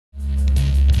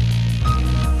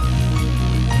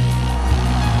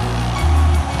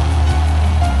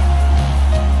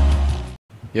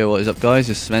Yo, what is up guys,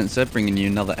 it's Spencer bringing you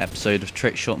another episode of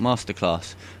Trickshot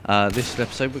Masterclass. This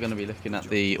episode we're going to be looking at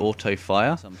the auto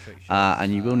fire,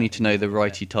 and you will need to know the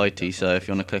righty-tighty, so if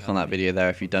you want to click on that video there,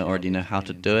 if you don't already know how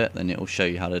to do it, then it will show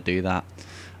you how to do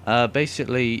that.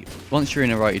 Basically, once you're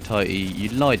in a righty-tighty, you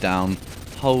lie down,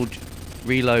 hold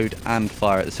reload and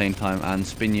fire at the same time, and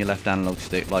spin your left analog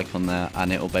stick like on there,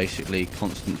 and it will basically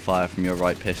constant fire from your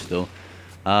right pistol.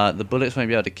 The bullets won't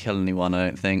be able to kill anyone, I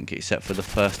don't think, except for the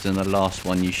first and the last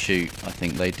one you shoot. I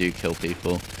think they do kill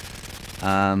people.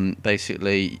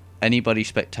 Basically, anybody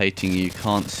spectating you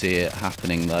can't see it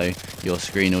happening though. Your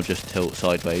screen will just tilt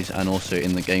sideways, and also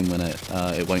in the game when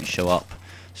it won't show up.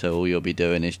 So all you'll be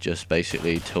doing is just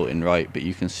basically tilting right, but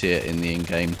you can see it in the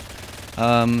in-game.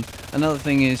 Another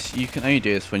thing is you can only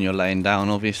do this when you're laying down,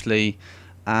 obviously.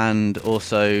 And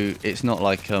also, it's not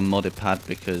like a modded pad,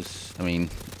 because, I mean,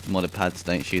 modded pads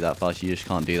don't shoot that fast, you just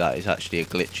can't do that. It's actually a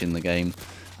glitch in the game,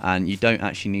 and you don't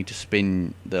actually need to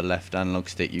spin the left analog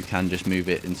stick, you can just move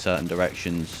it in certain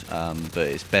directions, but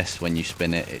it's best when you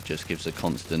spin it, it just gives a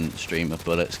constant stream of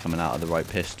bullets coming out of the right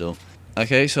pistol.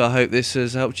 Okay, so I hope this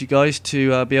has helped you guys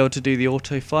to be able to do the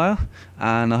auto fire,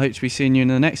 and I hope to be seeing you in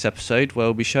the next episode where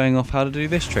we'll be showing off how to do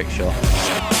this trick shot.